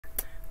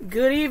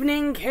Good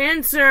evening,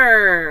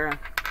 Cancer.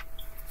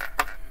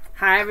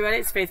 Hi, everybody.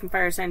 It's Faith from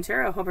FireSign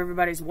Tarot. Hope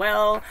everybody's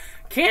well.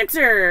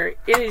 Cancer,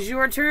 it is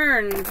your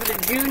turn for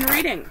the June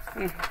reading.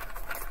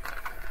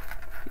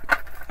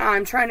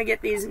 I'm trying to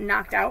get these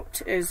knocked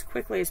out as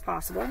quickly as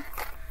possible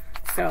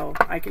so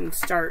I can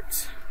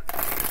start.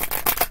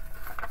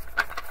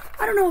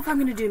 I don't know if I'm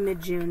going to do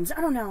mid-Junes. I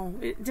don't know.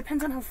 It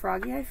depends on how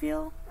froggy I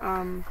feel.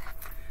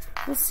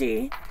 We'll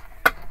see.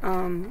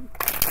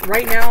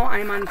 Right now,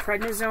 I'm on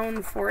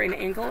prednisone for an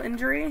ankle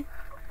injury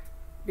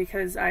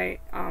because I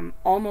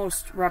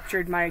almost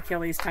ruptured my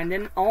Achilles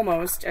tendon.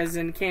 Almost, as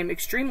in came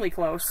extremely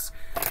close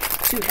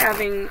to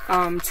having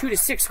 2 to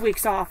 6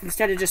 weeks off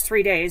instead of just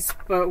 3 days.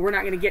 But we're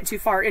not going to get too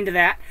far into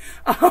that.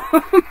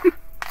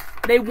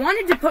 They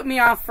wanted to put me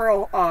off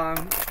for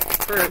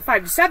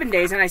 5 to 7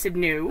 days, and I said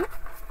no.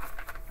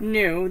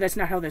 No, that's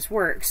not how this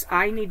works.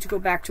 I need to go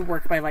back to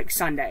work by like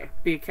Sunday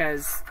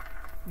because,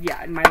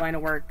 yeah, in my line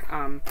of work,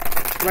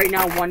 right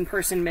now, one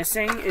person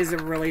missing is a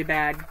really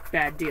bad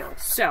deal.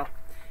 So,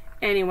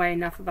 anyway,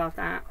 enough about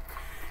that.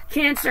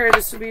 Cancer,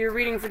 this will be your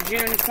reading for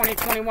June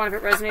 2021. If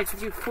it resonates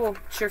with you, cool.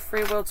 It's your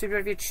free will to do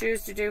whatever you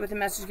choose to do with the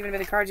message given by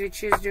the cards. If you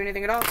choose to do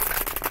anything at all,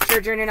 it's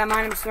your journey, not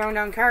mine. I'm just throwing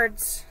down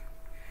cards.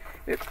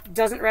 If it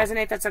doesn't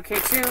resonate, that's okay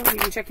too. You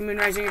can check your moon,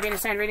 rising, your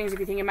Venus sign readings if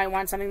you think you might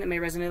want something that may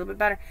resonate a little bit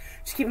better.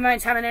 Just keep in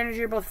mind, time and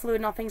energy are both fluid,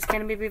 and all things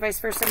can be vice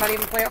versa. Might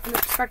even play out from the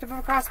perspective of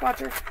a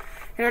cross-watcher.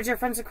 And our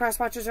friends and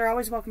cross-watchers are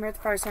always welcome here at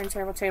the FireSign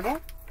Tarot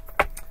table.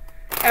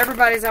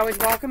 Everybody's always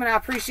welcome, and I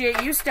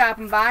appreciate you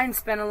stopping by and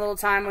spending a little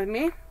time with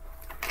me.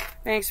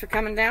 Thanks for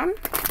coming down.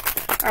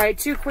 Alright,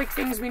 2 quick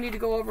things we need to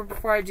go over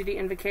before I do the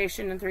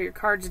invocation and throw your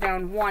cards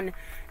down. 1,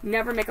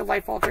 never make a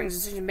life-altering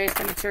decision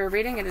based on a tarot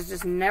reading. It is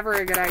just never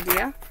a good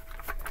idea.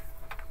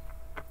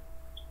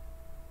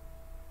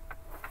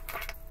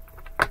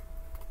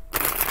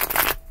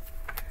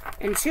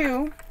 And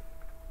 2,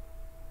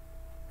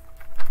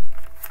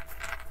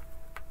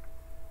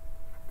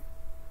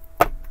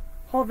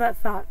 hold that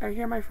thought. I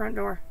hear my front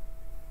door.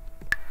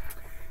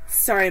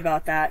 Sorry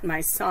about that.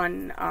 My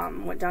son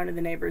went down to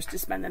the neighbors to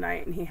spend the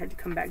night, and he had to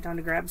come back down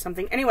to grab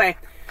something. Anyway,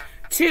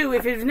 2,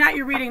 if it's not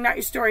your reading, not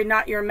your story,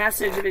 not your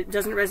message, if it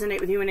doesn't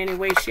resonate with you in any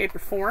way, shape, or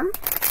form,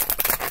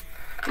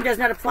 it does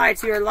not apply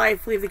to your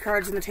life, leave the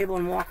cards on the table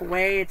and walk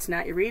away. It's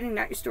not your reading,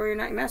 not your story, or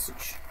not your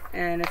message.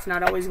 And it's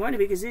not always going to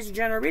be, because these are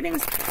general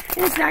readings,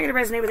 and it's not going to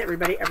resonate with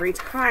everybody every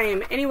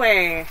time.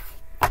 Anyway,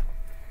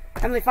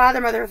 Heavenly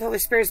Father, Mother Earth, Holy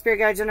Spirit, Spirit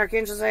Guides, and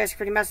Archangels, I ask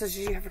for any messages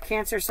you have for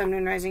Cancer, Sun,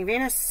 Moon, Rising,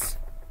 Venus.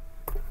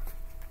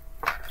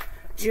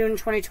 June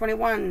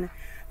 2021.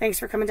 Thanks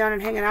for coming down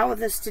and hanging out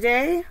with us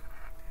today.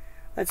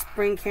 Let's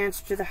bring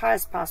Cancer to the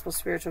highest possible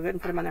spiritual good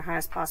and put them on their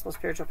highest possible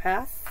spiritual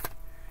path.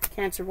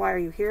 Cancer, why are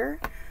you here?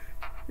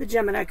 The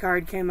Gemini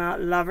card came out.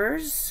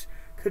 Lovers.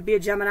 Could be a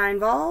Gemini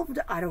involved.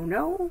 I don't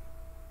know.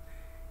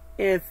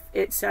 If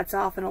it sets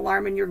off an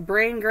alarm in your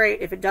brain, great.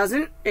 If it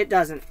doesn't, it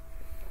doesn't.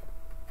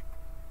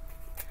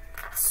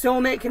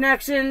 Soulmate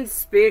connection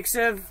speaks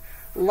of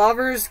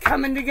lovers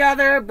coming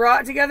together,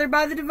 brought together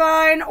by the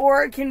divine,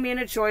 or it can mean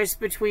a choice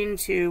between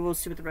 2. We'll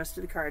see what the rest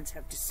of the cards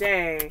have to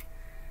say.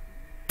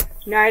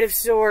 Knight of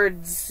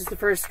Swords is the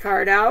first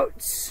card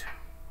out.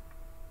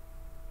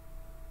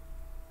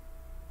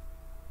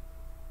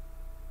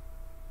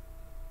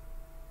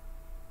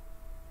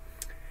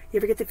 You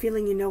ever get the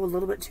feeling you know a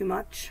little bit too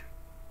much?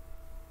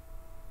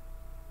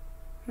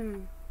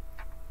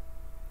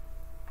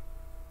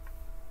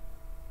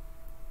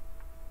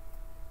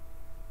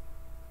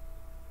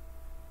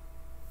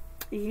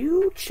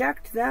 You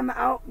checked them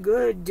out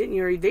good, didn't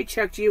you? Or they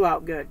checked you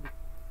out good.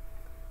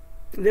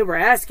 They were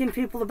asking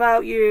people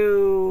about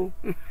you.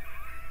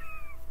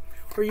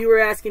 Or you were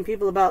asking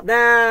people about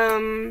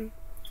them.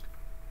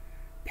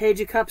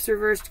 Page of Cups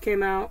reversed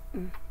came out.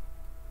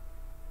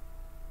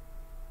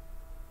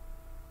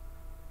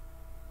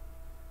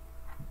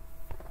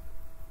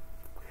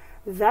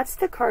 That's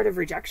the card of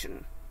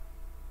rejection.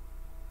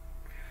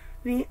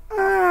 The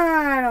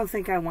I don't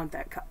think I want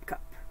that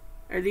cup.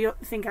 Or the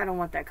think I don't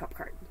want that cup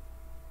card.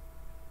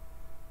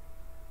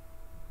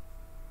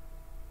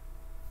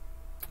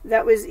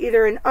 That was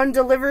either an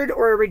undelivered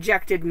or a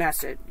rejected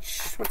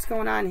message. What's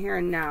going on here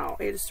and now?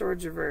 8 of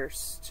Swords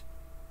reversed.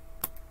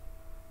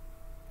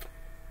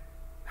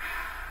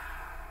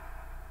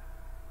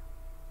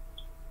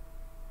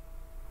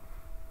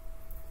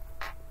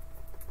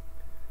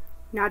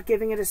 Not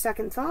giving it a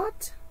second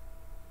thought.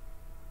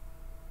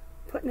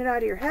 Putting it out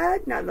of your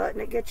head. Not letting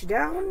it get you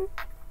down.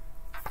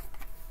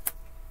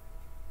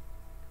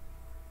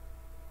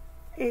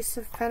 Ace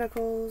of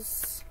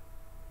Pentacles.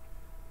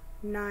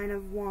 9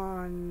 of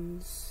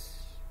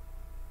Wands.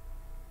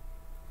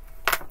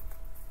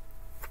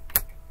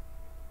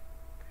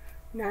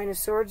 Nine of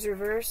Swords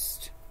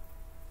reversed.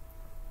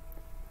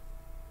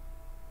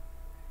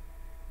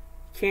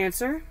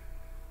 Cancer.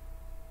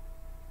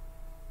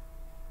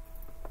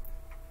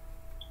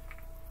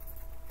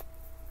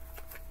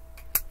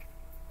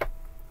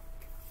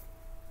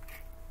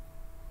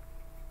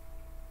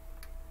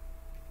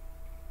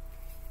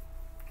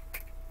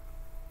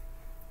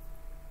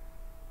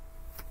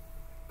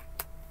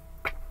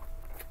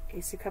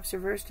 Ace of Cups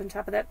reversed on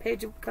top of that.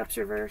 Page of Cups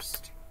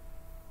reversed.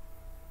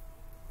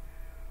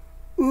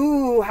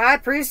 Ooh, High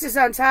Priestess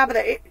on top of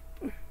that.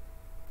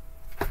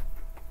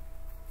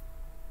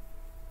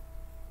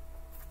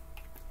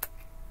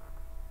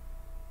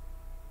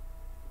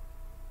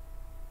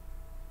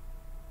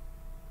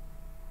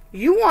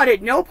 You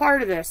wanted no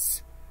part of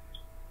this.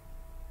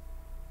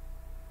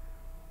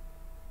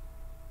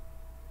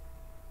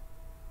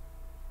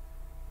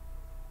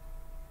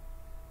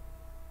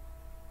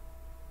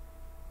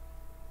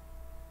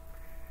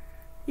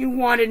 You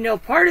wanted no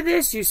part of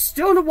this. You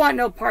still don't want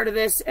no part of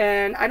this.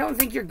 And I don't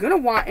think you're going to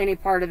want any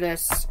part of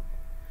this.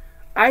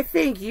 I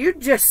think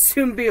you'd just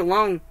soon be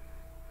alone.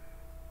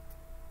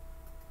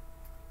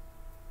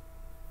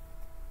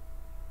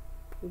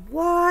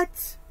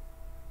 What?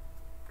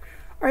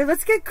 Alright,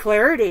 let's get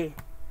clarity.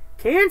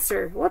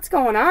 Cancer, what's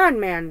going on,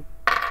 man?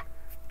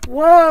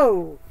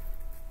 Whoa.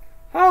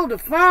 Hold the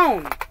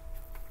phone.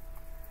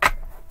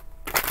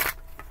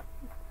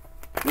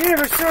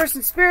 Universe, Source,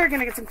 and Spirit going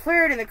to get some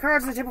clarity in the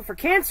cards on the table for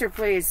Cancer,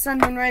 please. Sun,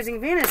 Moon, Rising,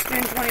 Venus,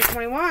 June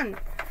 2021.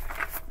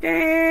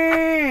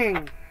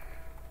 Dang.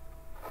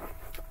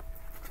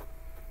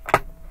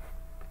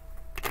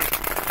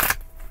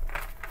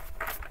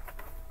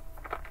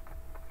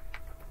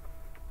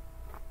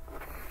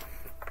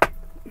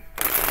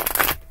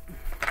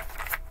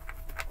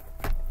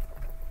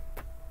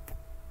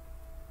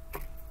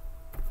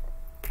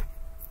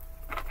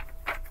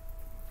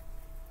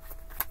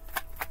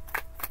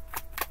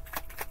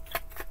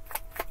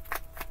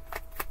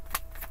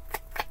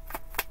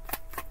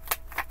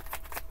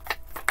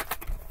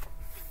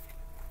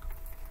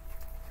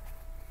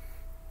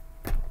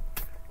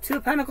 Two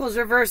of Pentacles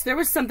reversed. There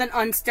was something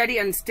unsteady,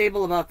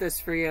 unstable about this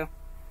for you.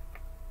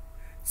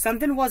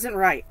 Something wasn't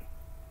right.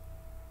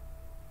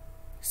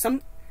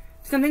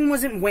 Something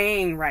wasn't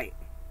weighing right.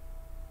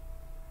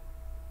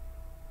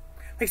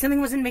 Like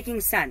something wasn't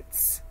making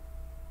sense.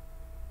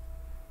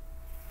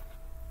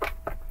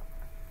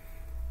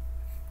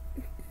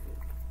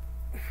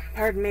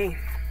 Pardon me.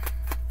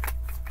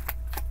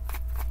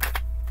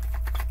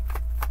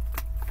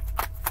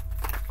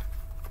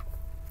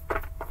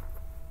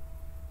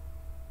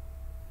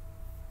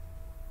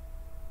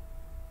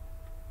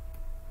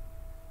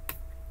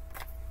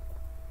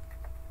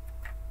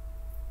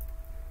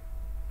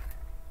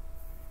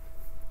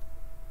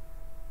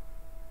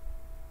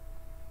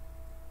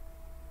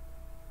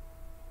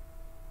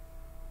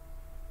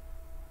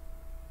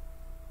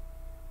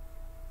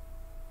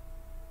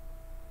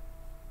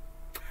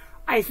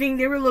 I think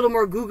they were a little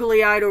more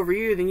googly-eyed over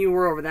you than you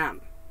were over them.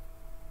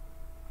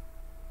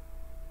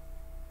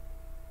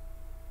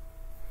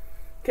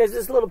 Because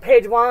this little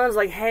page one's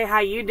like, hey,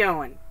 how you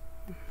doing?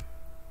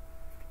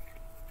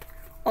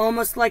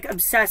 Almost like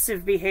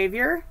obsessive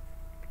behavior.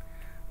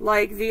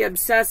 Like the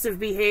obsessive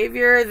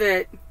behavior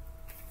that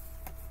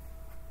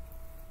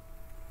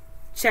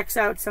checks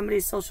out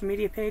somebody's social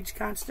media page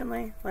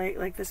constantly.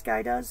 Like this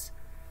guy does.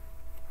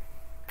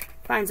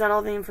 Finds out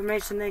all the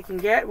information they can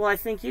get. Well, I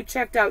think you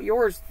checked out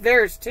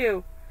theirs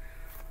too.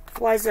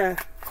 Why is a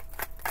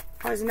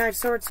Knight of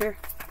Swords here?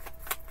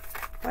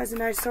 Why is a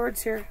Knight of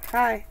Swords here?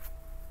 Hi.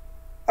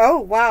 Oh,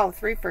 wow,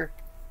 threefer.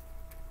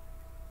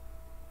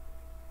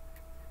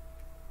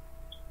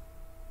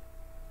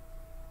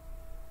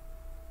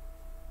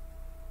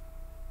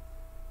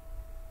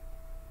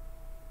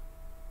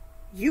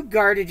 You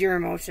guarded your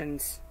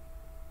emotions.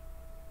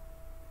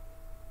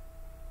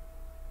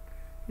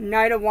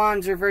 Knight of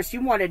Wands reversed.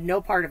 You wanted no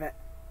part of it.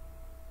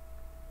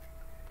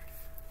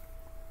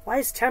 Why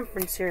is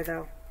Temperance here,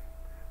 though?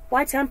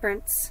 Why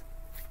Temperance?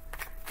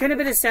 Could have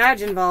been a Sag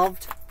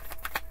involved.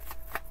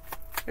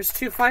 There's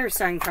two fire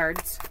sign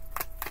cards.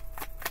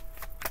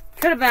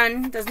 Could have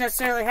been. Doesn't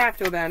necessarily have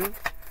to have been.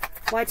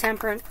 Why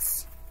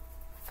Temperance?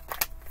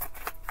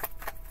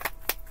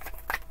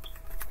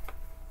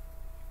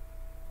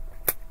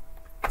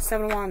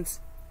 Seven of Wands.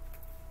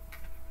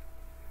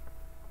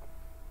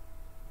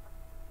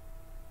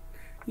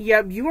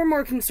 Yep, you were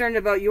more concerned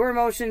about your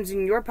emotions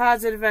and your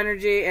positive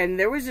energy, and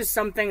there was just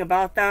something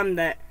about them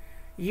that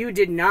you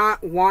did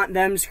not want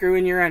them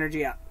screwing your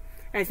energy up.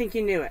 And I think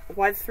you knew it.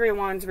 Why the Three of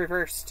Wands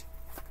reversed?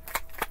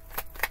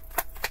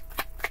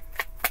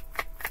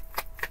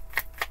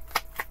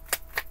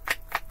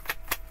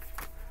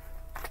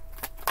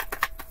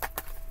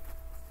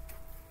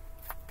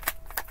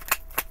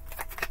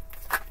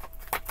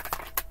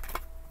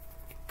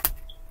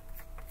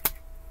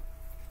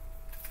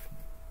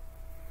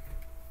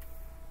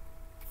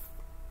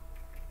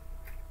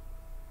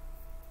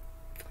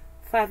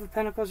 Five of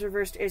Pentacles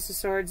reversed, Ace of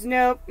Swords.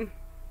 Nope.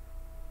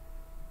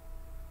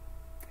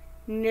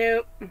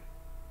 Nope.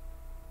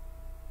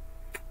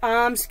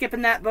 I'm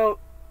skipping that boat.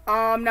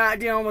 I'm not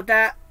dealing with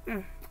that.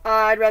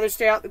 I'd rather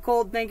stay out the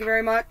cold. Thank you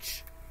very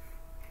much.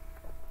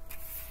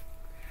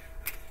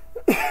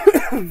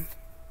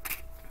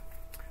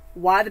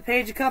 Why the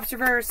Page of Cups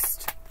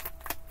reversed?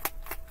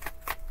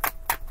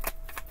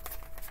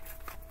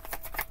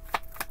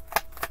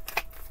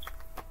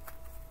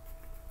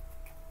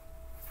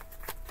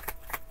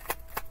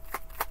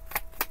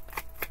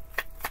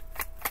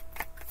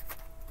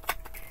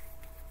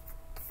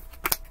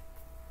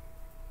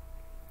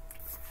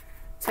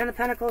 Ten of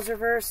Pentacles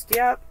reversed.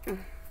 Yep.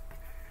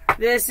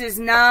 This is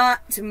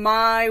not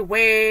my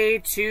way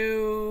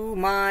to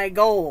my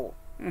goal.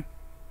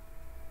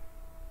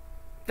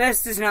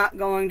 This is not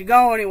going to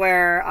go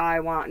anywhere. I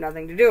want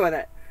nothing to do with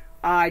it.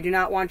 I do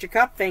not want your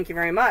cup. Thank you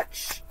very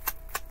much.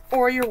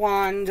 Or your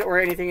wand, or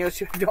anything else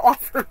you have to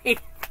offer me.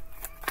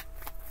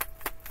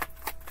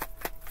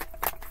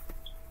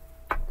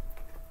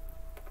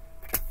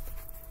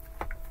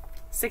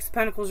 Six of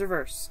Pentacles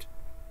reversed.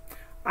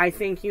 I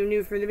think you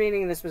knew from the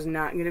beginning this was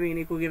not going to be an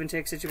equal give and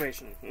take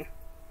situation.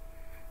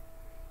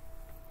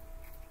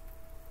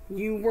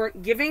 You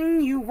weren't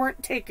giving, you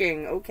weren't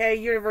taking. Okay,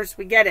 universe,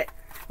 we get it.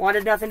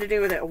 Wanted nothing to do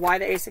with it. Why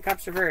the Ace of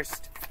Cups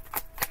reversed?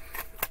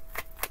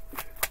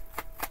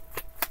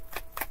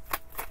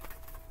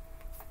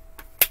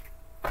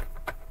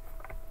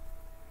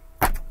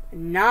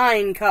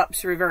 Nine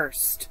Cups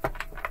reversed.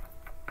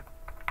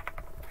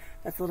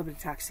 That's a little bit of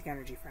toxic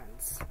energy,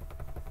 friends.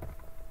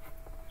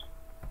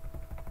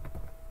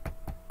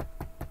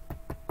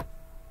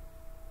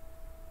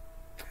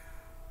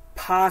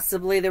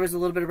 Possibly there was a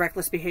little bit of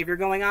reckless behavior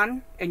going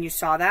on, and you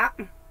saw that.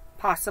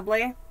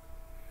 Possibly.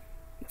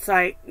 It's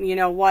like, you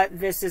know what?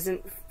 This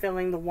isn't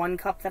filling the one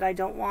cup that I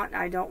don't want.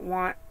 I don't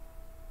want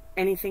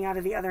anything out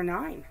of the other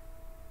nine.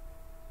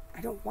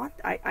 I don't want...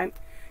 I'm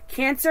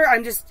Cancer,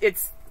 I'm just...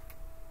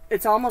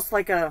 It's almost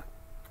like a...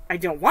 I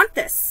don't want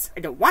this. I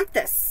don't want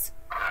this.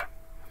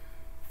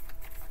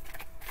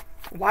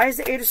 Why is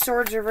the Eight of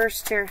Swords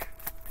reversed here?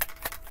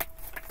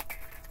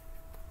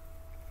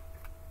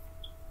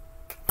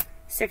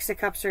 Six of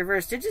Cups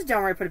reversed. It just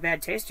downright put a bad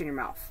taste in your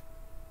mouth.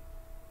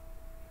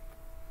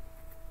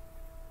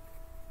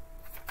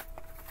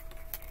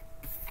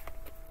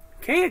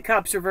 King of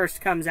Cups reversed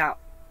comes out.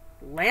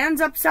 Lands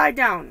upside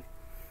down.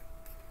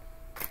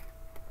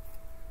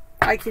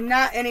 I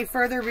cannot any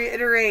further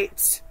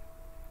reiterate.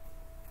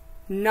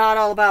 Not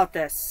all about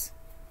this.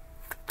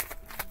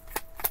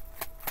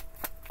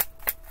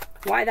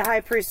 Why the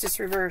High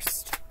Priestess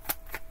reversed?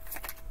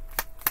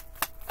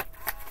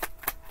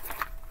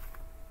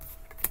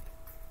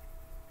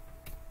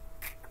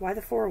 Why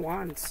the Four of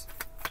Wands?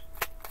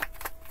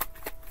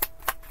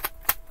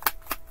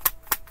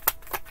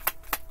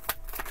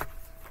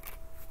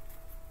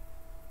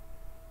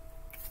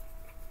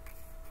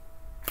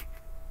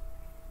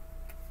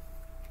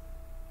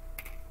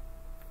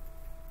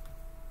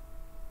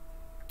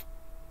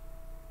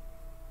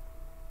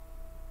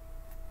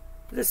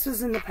 This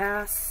was in the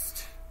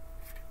past.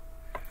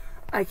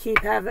 I keep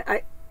having...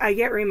 I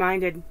get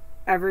reminded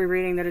every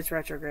reading that it's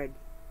retrograde.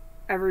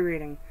 Every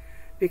reading.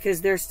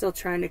 Because they're still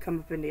trying to come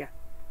up into you.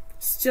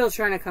 Still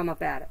trying to come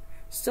up at it.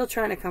 Still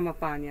trying to come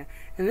up on you.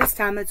 And this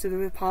time it's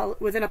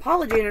with an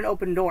apology and an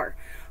open door.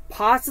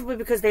 Possibly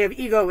because they have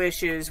ego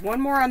issues.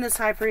 One more on this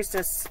High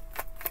Priestess.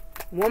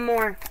 One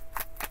more.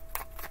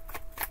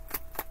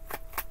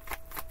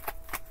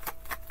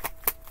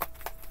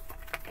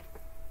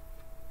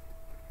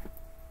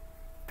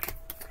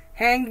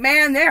 Hanged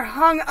Man, they're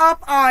hung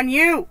up on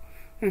you.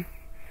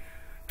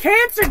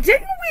 Cancer,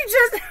 didn't we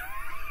just...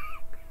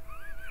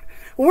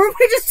 Weren't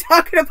we just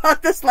talking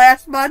about this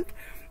last month?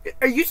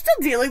 Are you still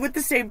dealing with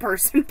the same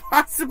person?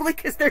 Possibly,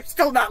 because they're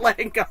still not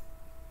letting go.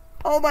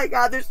 Oh my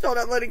God, they're still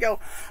not letting go.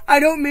 I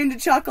don't mean to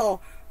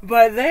chuckle,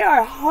 but they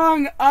are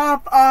hung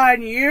up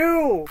on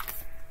you.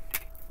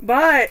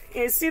 But,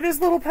 you see this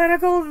little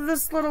pentacle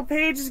this little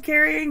page is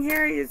carrying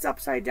here? It's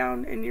upside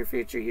down in your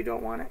future. You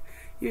don't want it.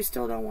 You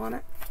still don't want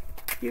it.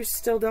 You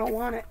still don't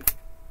want it.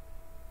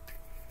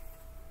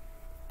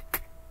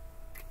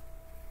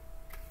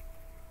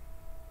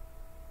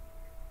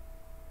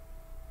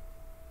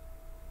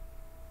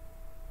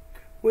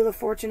 Wheel of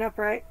Fortune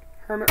upright.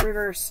 Hermit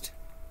reversed.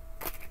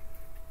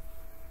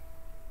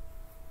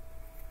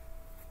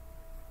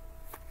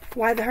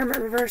 Why the Hermit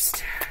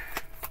reversed?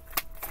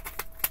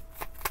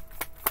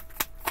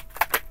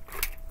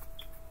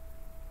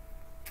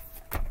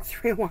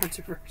 Three of Wands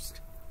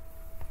reversed.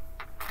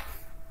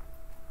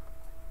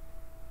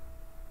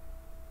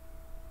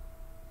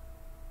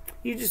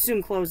 You just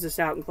soon close this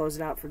out and close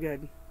it out for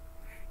good.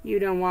 You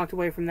done walked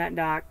away from that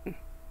dock.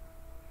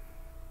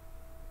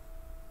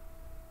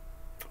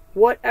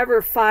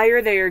 Whatever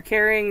fire they are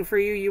carrying for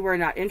you, you are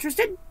not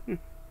interested.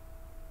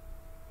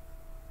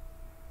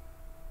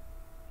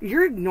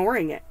 You're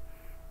ignoring it.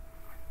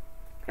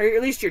 Or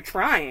at least you're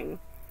trying.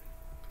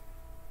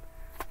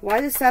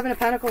 Why the Seven of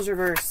Pentacles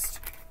reversed?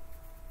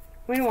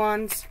 Queen of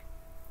Wands.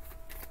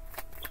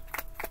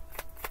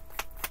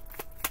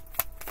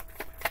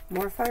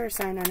 More fire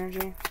sign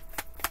energy.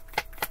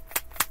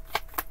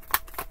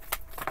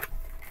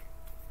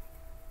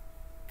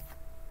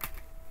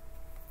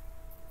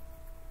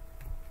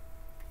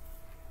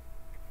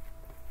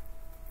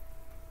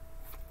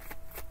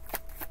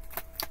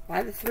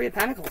 Why the Three of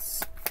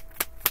Pentacles?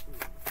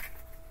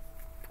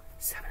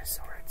 Seven of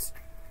Swords.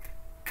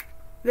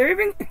 They're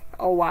even...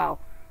 Oh, wow.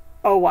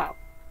 Oh, wow.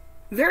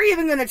 They're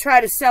even going to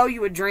try to sell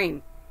you a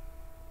dream.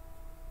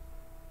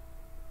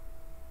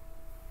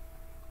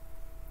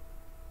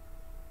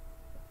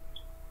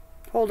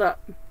 Hold up.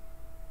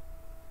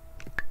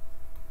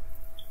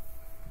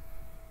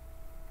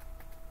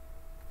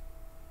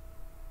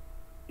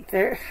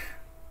 They're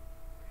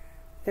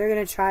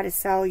going to try to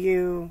sell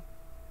you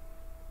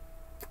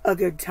a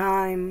good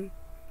time,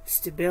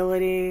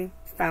 stability,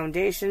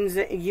 foundations.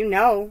 You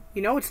know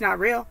it's not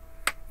real.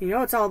 You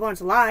know it's all a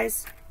bunch of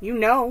lies. You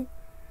know.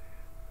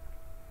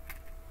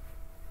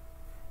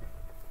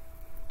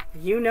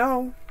 You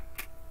know.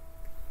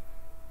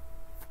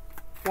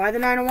 Why the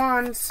Nine of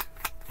Wands?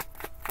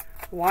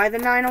 Why the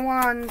Nine of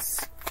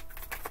Wands?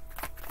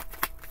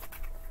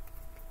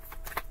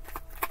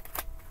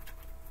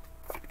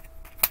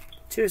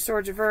 Two of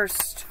Swords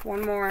reversed.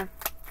 One more.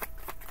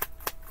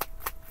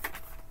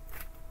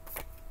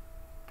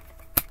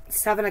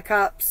 Seven of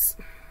Cups.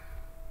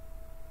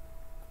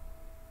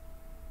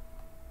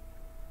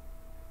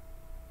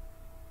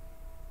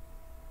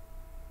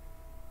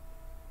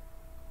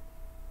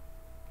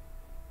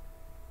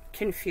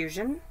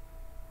 Confusion.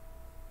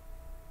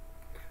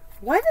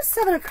 Why the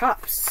Seven of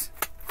Cups?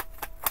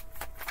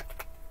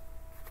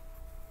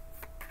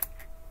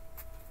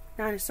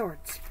 Nine of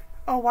Swords.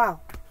 Oh, wow.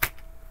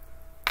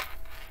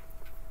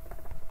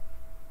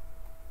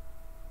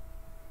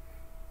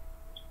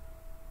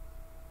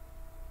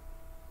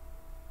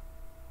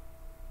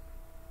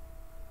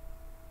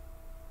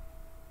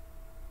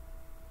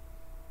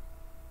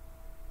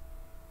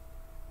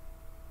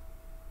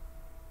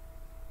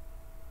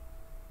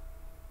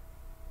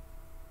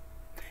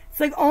 It's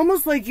like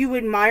almost like you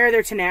admire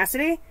their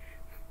tenacity.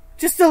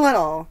 Just a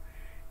little.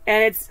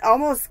 And it's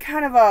almost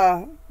kind of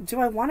a, do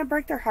I want to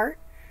break their heart?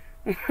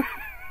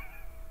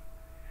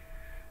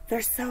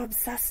 They're so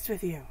obsessed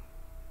with you.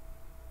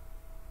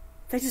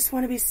 They just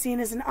want to be seen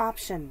as an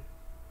option.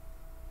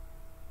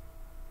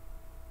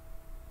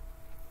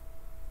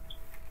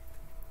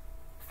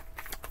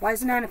 Why is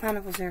the Nine of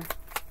Pentacles here?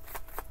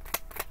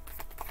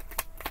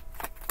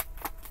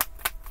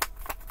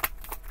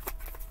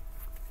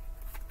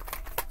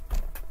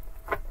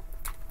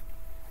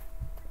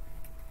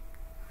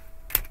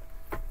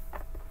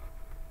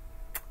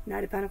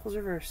 Knight of Pentacles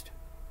reversed.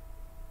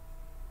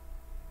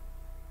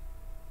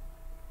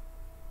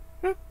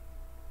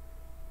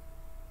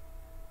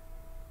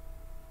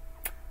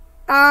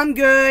 I'm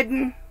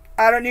good.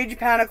 I don't need your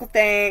pentacle,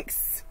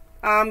 thanks.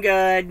 I'm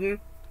good.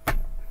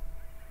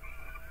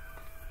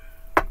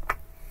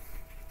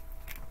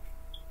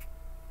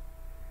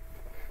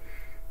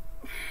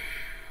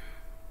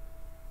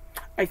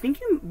 I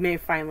think you may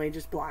finally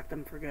just block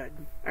them for good.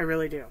 I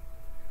really do.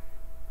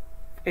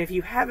 If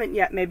you haven't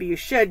yet, maybe you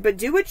should. But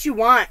do what you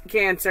want,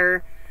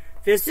 Cancer.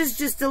 This is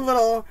just a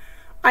little...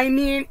 I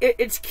mean,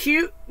 it's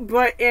cute,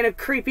 but in a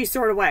creepy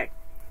sort of way.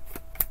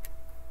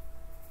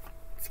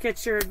 Let's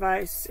get your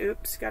advice.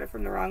 Oops, got it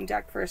from the wrong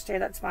deck first. Hey,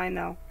 that's fine,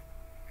 though.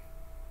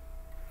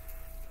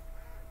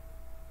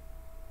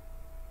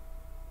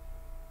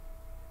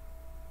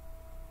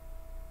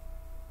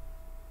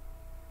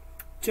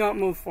 Don't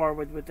move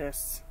forward with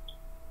this.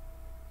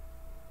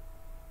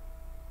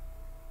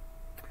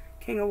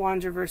 King of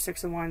Wands reversed,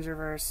 Six of Wands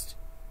reversed.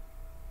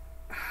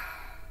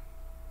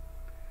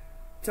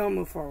 Don't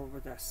move forward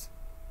with this.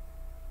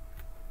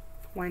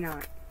 Why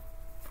not?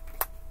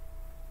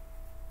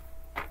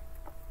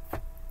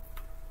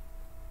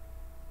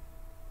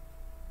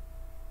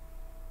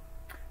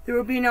 There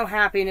will be no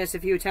happiness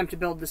if you attempt to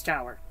build this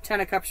tower.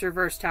 Ten of Cups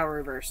reversed, Tower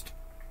reversed.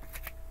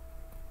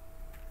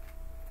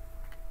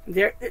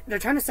 They're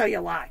trying to sell you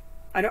a lie.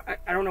 I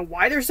don't know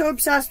why they're so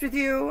obsessed with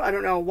you. I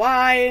don't know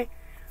why.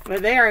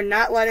 But they are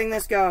not letting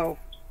this go.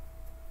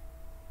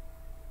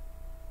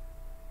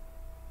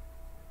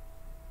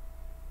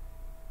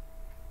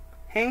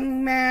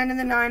 Hangman and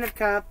the Nine of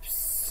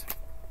Cups.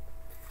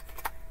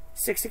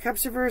 Six of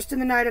Cups reversed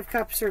and the Knight of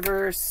Cups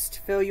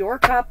reversed. Fill your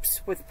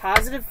cups with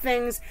positive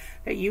things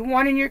that you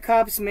want in your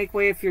cups. Make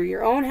way for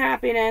your own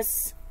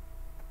happiness.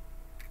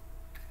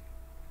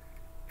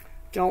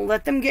 Don't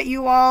let them get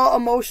you all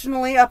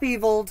emotionally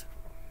upheavaled.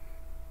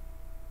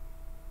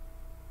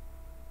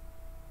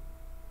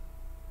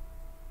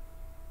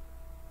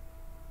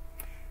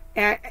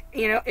 And,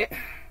 you know,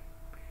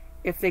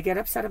 if they get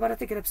upset about it,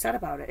 they get upset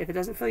about it. If it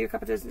doesn't fill your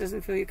cup, it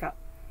doesn't fill your cup.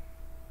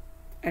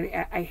 I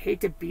mean, I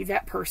hate to be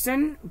that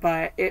person,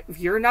 but if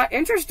you're not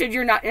interested,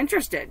 you're not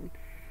interested.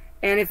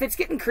 And if it's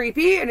getting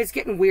creepy and it's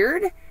getting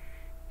weird,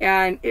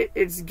 and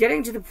it's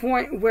getting to the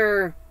point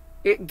where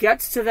it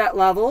gets to that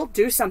level,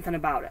 do something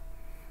about it.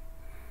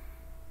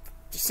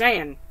 Just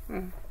saying.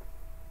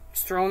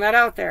 Just throwing that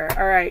out there.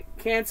 All right,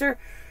 Cancer.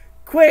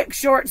 Quick,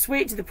 short,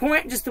 sweet, to the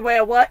point, just the way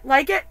I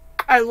like it.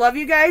 I love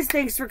you guys.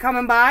 Thanks for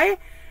coming by.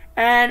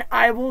 And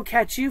I will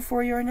catch you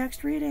for your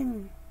next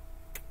reading.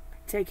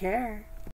 Take care.